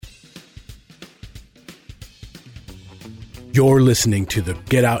You're listening to the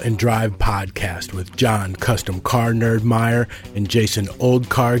Get Out and Drive podcast with John, Custom Car Nerd Meyer, and Jason, Old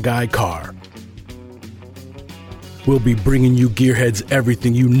Car Guy Carr. We'll be bringing you gearheads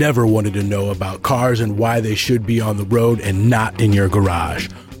everything you never wanted to know about cars and why they should be on the road and not in your garage.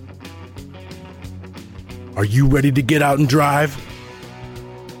 Are you ready to get out and drive?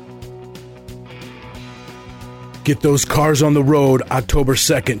 Get those cars on the road October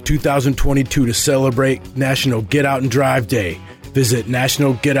 2nd, 2022 to celebrate National Get Out and Drive Day. Visit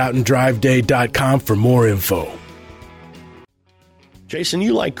nationalgetoutanddriveday.com for more info. Jason,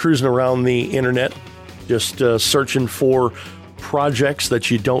 you like cruising around the internet, just searching for projects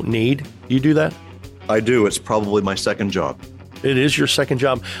that you don't need. You do that? I do. It's probably my second job. It is your second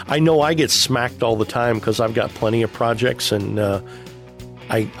job. I know I get smacked all the time because I've got plenty of projects, and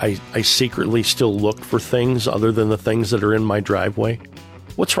I secretly still look for things other than the things that are in my driveway.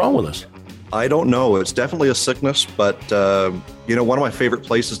 What's wrong with us? I don't know. It's definitely a sickness, but one of my favorite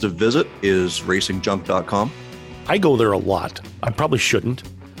places to visit is racingjunk.com. I go there a lot. I probably shouldn't,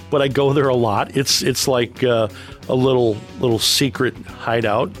 but I go there a lot. It's like a little secret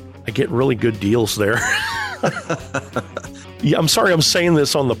hideout. I get really good deals there. Yeah, I'm sorry I'm saying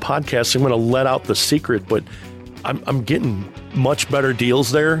this on the podcast. I'm going to let out the secret, but I'm getting much better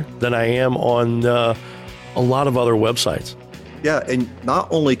deals there than I am on a lot of other websites. Yeah, and not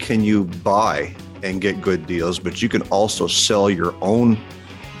only can you buy and get good deals, but you can also sell your own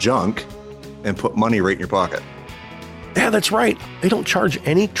junk and put money right in your pocket. Yeah, that's right. They don't charge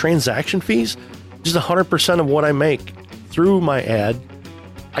any transaction fees. Just 100% of what I make through my ad,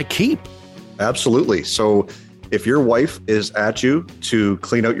 I keep. Absolutely. So if your wife is at you to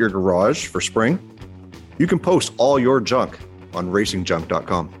clean out your garage for spring, you can post all your junk on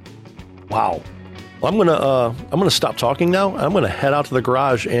racingjunk.com. Wow. Well, I'm gonna stop talking now. I'm gonna head out to the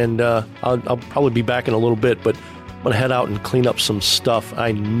garage, and I'll probably be back in a little bit. But I'm gonna head out and clean up some stuff.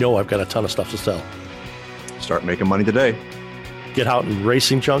 I know I've got a ton of stuff to sell. Start making money today. Get out in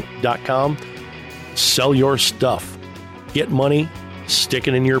racingjunk.com. Sell your stuff. Get money. Stick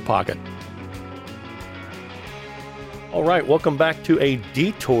it in your pocket. All right, welcome back to a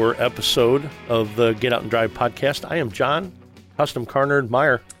Detour episode of the Get Out and Drive podcast. I am John, Custom Car Nerd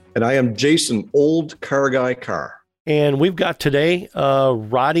Meyer. And I am Jason, Old Car Guy Carr. And we've got today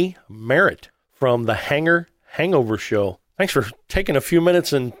Roddy Merritt from the Hangar Hangover show. Thanks for taking a few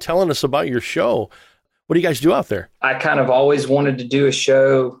minutes and telling us about your show. What do you guys do out there? I kind of always wanted to do a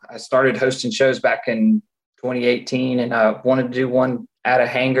show. I started hosting shows back in 2018, and I wanted to do one at a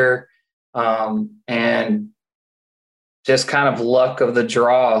hangar, and just kind of luck of the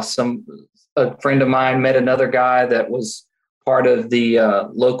draw. A friend of mine met another guy that was part of the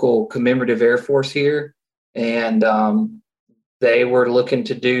local commemorative Air Force here. And they were looking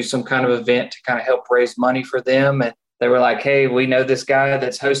to do some kind of event to kind of help raise money for them. And they were like, hey, we know this guy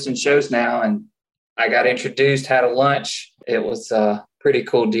that's hosting shows now. And I got introduced, had a lunch. It was a pretty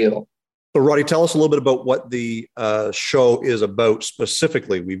cool deal. So Roddy, tell us a little bit about what the show is about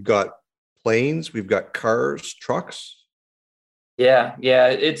specifically. We've got planes, we've got cars, trucks. Yeah.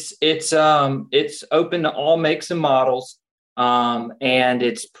 It's open to all makes and models. And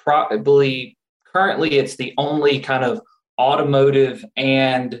it's probably currently it's the only kind of automotive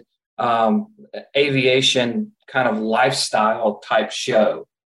and aviation kind of lifestyle type show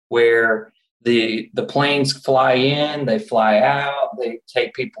where the planes fly in, they fly out, they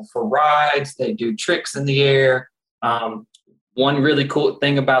take people for rides, they do tricks in the air. One really cool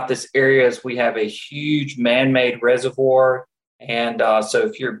thing about this area is we have a huge man-made reservoir. And so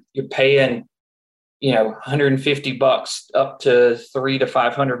if you're paying, $150 up to $300 to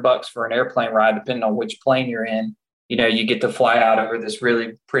 $500 for an airplane ride, depending on which plane you're in, you get to fly out over this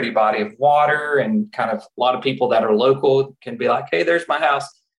really pretty body of water, and kind of a lot of people that are local can be like, hey, there's my house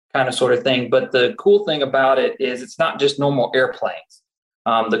kind of sort of thing. But the cool thing about it is it's not just normal airplanes.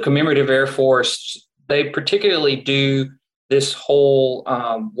 The commemorative Air Force, they particularly do this whole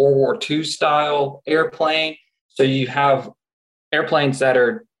World War II style airplane. So you have airplanes that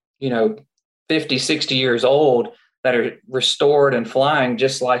are, 50, 60 years old that are restored and flying,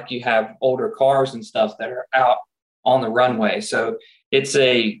 just like you have older cars and stuff that are out on the runway. So it's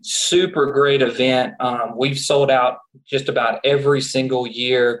a super great event. We've sold out just about every single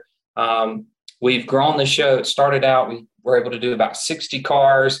year. We've grown the show. It started out, we were able to do about 60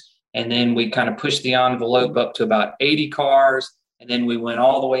 cars, and then we kind of pushed the envelope up to about 80 cars. And then we went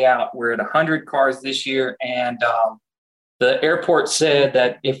all the way out. We're at 100 cars this year. And the airport said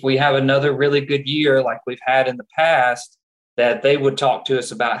that if we have another really good year like we've had in the past, that they would talk to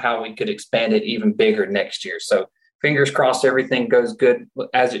us about how we could expand it even bigger next year. So fingers crossed everything goes good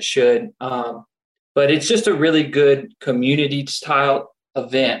as it should. but it's just a really good community style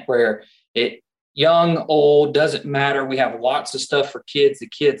event where young, old, doesn't matter. We have lots of stuff for kids. The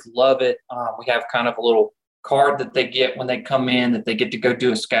kids love it. We have kind of a little card that they get when they come in that they get to go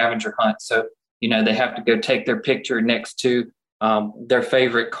do a scavenger hunt. So, they have to go take their picture next to their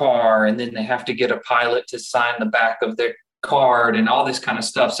favorite car, and then they have to get a pilot to sign the back of their card and all this kind of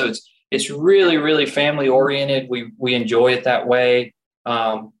stuff. So it's really, really family oriented. We enjoy it that way.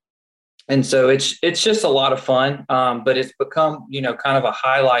 And so it's just a lot of fun. But it's become, kind of a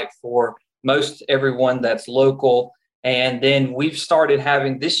highlight for most everyone that's local. And then we've started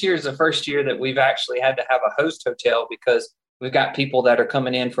having, this year is the first year that we've actually had to have a host hotel because we've got people that are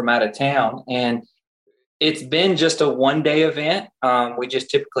coming in from out of town. And it's been just a one-day event. We just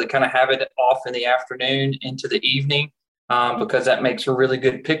typically kind of have it off in the afternoon into the evening because that makes for really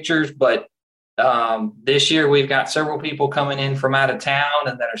good pictures. But this year we've got several people coming in from out of town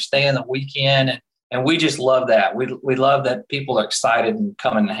and that are staying the weekend. And we just love that. We love that people are excited and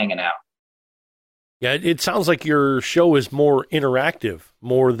coming and hanging out. Yeah, it sounds like your show is more interactive,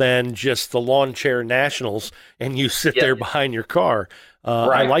 more than just the lawn chair nationals, and you sit there behind your car.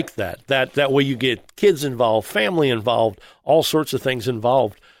 Right. I like that. That way you get kids involved, family involved, all sorts of things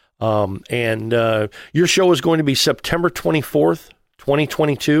involved. And your show is going to be September 24th,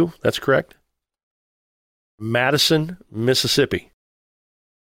 2022. That's correct? Madison, Mississippi.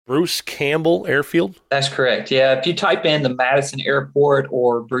 Bruce Campbell Airfield? That's correct. Yeah, if you type in the Madison Airport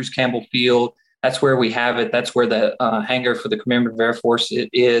or Bruce Campbell Field, that's where we have it. That's where the hangar for the Commemorative Air Force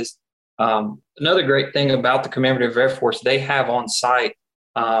is. Another great thing about the Commemorative Air Force, they have on site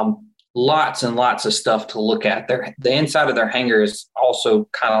lots and lots of stuff to look at. The inside of their hangar is also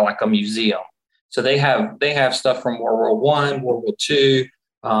kind of like a museum. So they have stuff from World War I, World War II,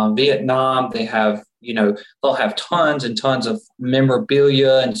 Vietnam. They have, they'll have tons and tons of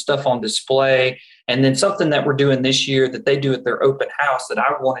memorabilia and stuff on display. And then something that we're doing this year that they do at their open house that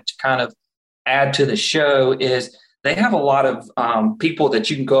I wanted to kind of add to the show is they have a lot of people that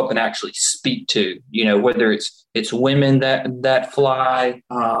you can go up and actually speak to, whether it's women that fly,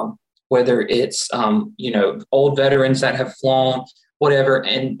 whether it's, old veterans that have flown, whatever.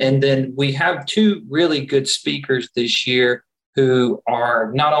 And then we have two really good speakers this year who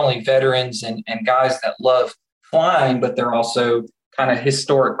are not only veterans and guys that love flying, but they're also kind of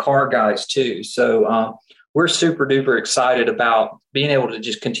historic car guys too. So we're super duper excited about being able to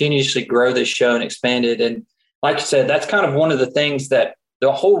just continuously grow this show and expand it. And like you said, that's kind of one of the things that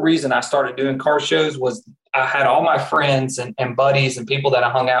the whole reason I started doing car shows was I had all my friends and buddies and people that I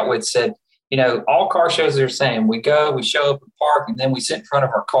hung out with said, all car shows are the same. We go, we show up at the park, and then we sit in front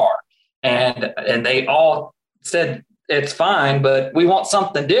of our car. And they all said, it's fine, but we want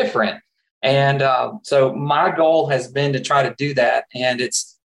something different. And so my goal has been to try to do that. And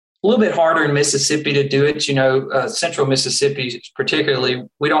it's a little bit harder in Mississippi to do it. Central Mississippi, particularly,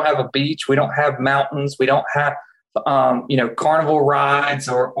 we don't have a beach. We don't have mountains. We don't have, carnival rides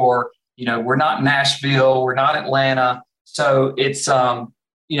or we're not Nashville. We're not Atlanta. So it's,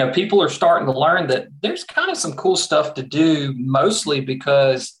 people are starting to learn that there's kind of some cool stuff to do, mostly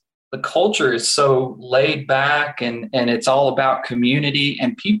because the culture is so laid back and it's all about community,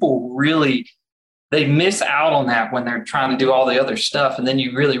 and people really, they miss out on that when they're trying to do all the other stuff. And then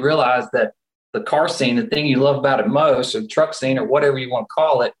you really realize that the car scene, the thing you love about it most, or the truck scene, or whatever you want to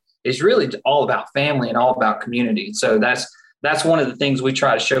call it, is really all about family and all about community. So that's one of the things we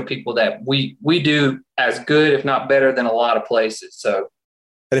try to show people, that we do as good, if not better, than a lot of places. So,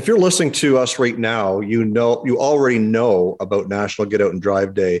 and if you're listening to us right now, you already know about National Get Out and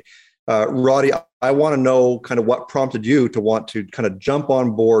Drive Day. Roddy, I want to know kind of what prompted you to want to kind of jump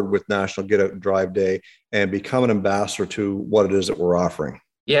on board with National Get Out and Drive Day and become an ambassador to what it is that we're offering.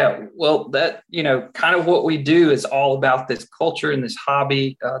 Yeah, well, that, kind of what we do is all about this culture and this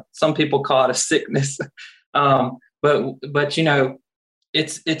hobby. Some people call it a sickness. But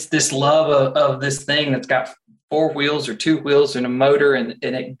it's this love of this thing that's got four wheels or two wheels and a motor, and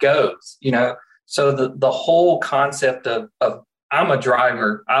it goes, So the whole concept of I'm a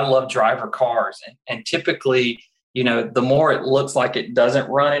driver. I love driver cars. And typically, the more it looks like it doesn't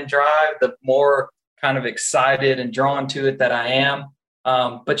run and drive, the more kind of excited and drawn to it that I am.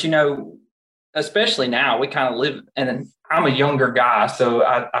 But, especially now, we kind of live, and I'm a younger guy, so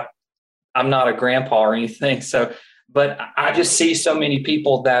I'm not a grandpa or anything. So, but I just see so many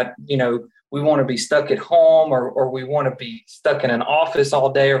people that, we want to be stuck at home or we want to be stuck in an office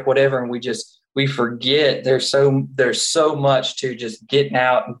all day or whatever. And we forget there's so much to just getting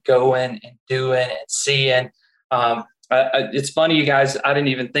out and going and doing and seeing. It's funny, you guys, I didn't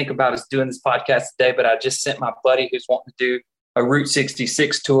even think about us doing this podcast today, but I just sent my buddy who's wanting to do a Route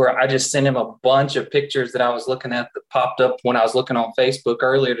 66 tour. I just sent him a bunch of pictures that I was looking at that popped up when I was looking on Facebook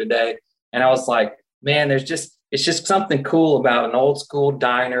earlier today. And I was like, man, it's just something cool about an old school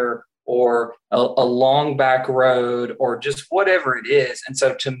diner or a long back road or just whatever it is. And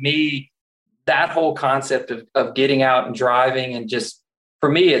so to me, that whole concept of getting out and driving, and just for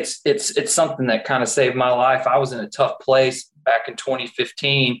me, it's something that kind of saved my life. I was in a tough place back in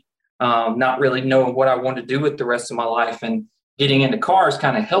 2015, not really knowing what I wanted to do with the rest of my life, and getting into cars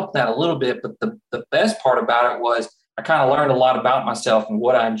kind of helped that a little bit. But the best part about it was I kind of learned a lot about myself and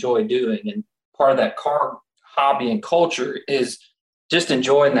what I enjoy doing. And part of that car hobby and culture is just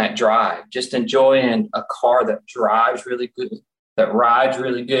enjoying that drive, just enjoying a car that drives really good, that rides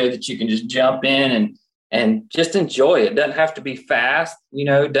really good, that you can just jump in and just enjoy it. It doesn't have to be fast,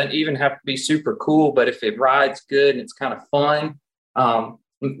 it doesn't even have to be super cool, but if it rides good and it's kind of fun,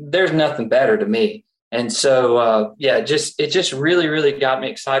 there's nothing better to me. And so, it just really, really got me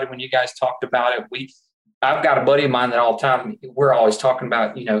excited when you guys talked about it. I've got a buddy of mine that all the time, we're always talking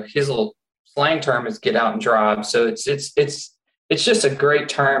about, his little slang term is get out and drive. So it's just a great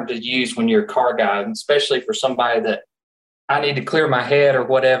term to use when you're a car guy, and especially for somebody that I need to clear my head or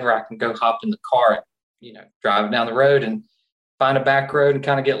whatever. I can go hop in the car and, drive down the road and find a back road and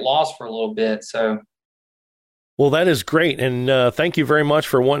kind of get lost for a little bit. So. Well, that is great. And thank you very much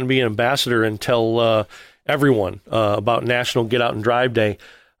for wanting to be an ambassador and tell everyone about National Get Out and Drive Day.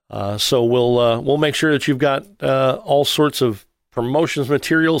 So we'll make sure that you've got all sorts of promotions,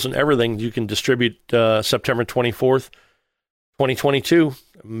 materials, and everything you can distribute September 24th, 2022,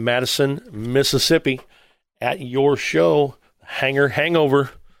 Madison, Mississippi, at your show, Hangar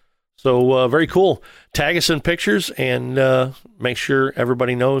Hangover. So very cool. Tag us in pictures and make sure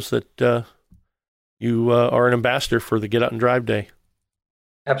everybody knows that you are an ambassador for the Get Out and Drive Day.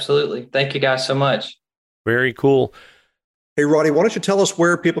 Absolutely. Thank you guys so much. Very cool. Hey, Roddy, why don't you tell us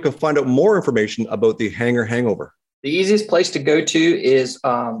where people can find out more information about the Hangar Hangover? The easiest place to go to is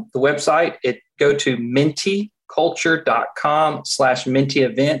the website. Go to mintyculture.com/minty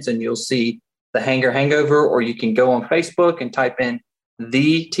events, and you'll see the Hangar Hangover, or you can go on Facebook and type in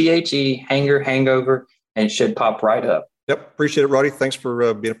the THE Hangar Hangover, and it should pop right up. Yep. Appreciate it, Roddy. Thanks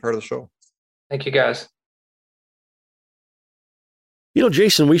for being a part of the show. Thank you, guys.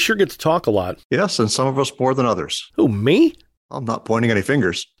 Jason, we sure get to talk a lot. Yes, and some of us more than others. Who, me? I'm not pointing any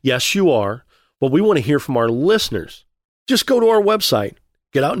fingers. Yes, you are. But we want to hear from our listeners. Just go to our website,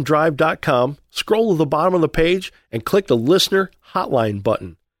 getoutandrive.com, scroll to the bottom of the page, and click the listener hotline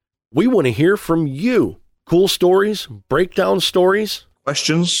button. We want to hear from you. Cool stories, breakdown stories.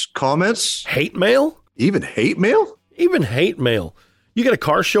 Questions, comments. Hate mail? Even hate mail? Even hate mail. You got a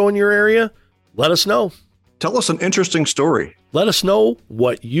car show in your area? Let us know. Tell us an interesting story. Let us know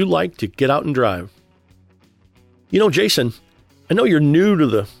what you like to get out and drive. Jason, I know you're new to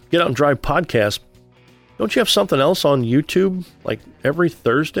the Get Out and Drive podcast. Don't you have something else on YouTube, like every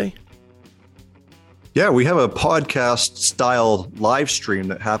Thursday? Yeah, we have a podcast style live stream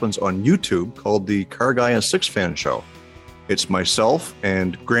that happens on YouTube called the Car Guy and Six Fan Show. It's myself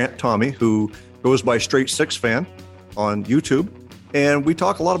and Grant Tommy, who goes by Straight Six Fan on YouTube. And we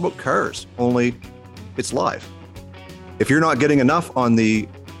talk a lot about cars, only it's live. If you're not getting enough on the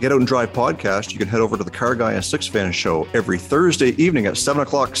Get Out and Drive podcast, you can head over to the Car Guy and Six Fan Show every Thursday evening at 7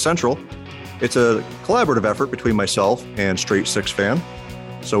 o'clock Central. It's a collaborative effort between myself and Straight Six Fan.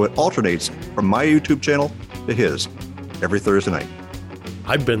 So it alternates from my YouTube channel to his every Thursday night.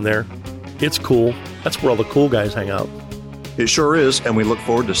 I've been there. It's cool. That's where all the cool guys hang out. It sure is, and we look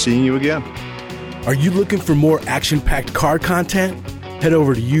forward to seeing you again. Are you looking for more action-packed car content? Head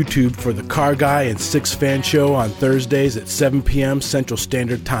over to YouTube for the Car Guy and Six Fan Show on Thursdays at 7 p.m. Central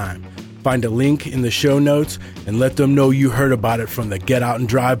Standard Time. Find a link in the show notes and let them know you heard about it from the Get Out and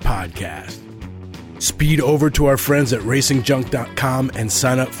Drive podcast. Speed over to our friends at racingjunk.com and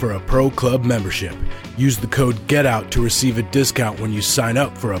sign up for a Pro Club membership. Use the code GETOUT to receive a discount when you sign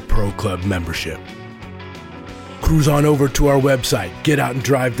up for a Pro Club membership. Cruise on over to our website,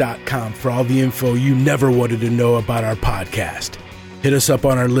 getoutanddrive.com, for all the info you never wanted to know about our podcast. Hit us up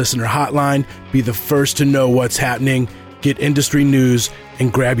on our listener hotline, be the first to know what's happening, get industry news,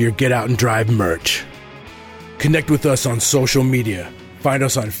 and grab your Get Out and Drive merch. Connect with us on social media. Find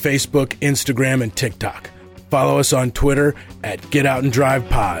us on Facebook, Instagram, and TikTok. Follow us on Twitter at Get Out and Drive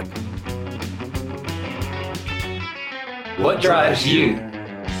Pod. What drives you?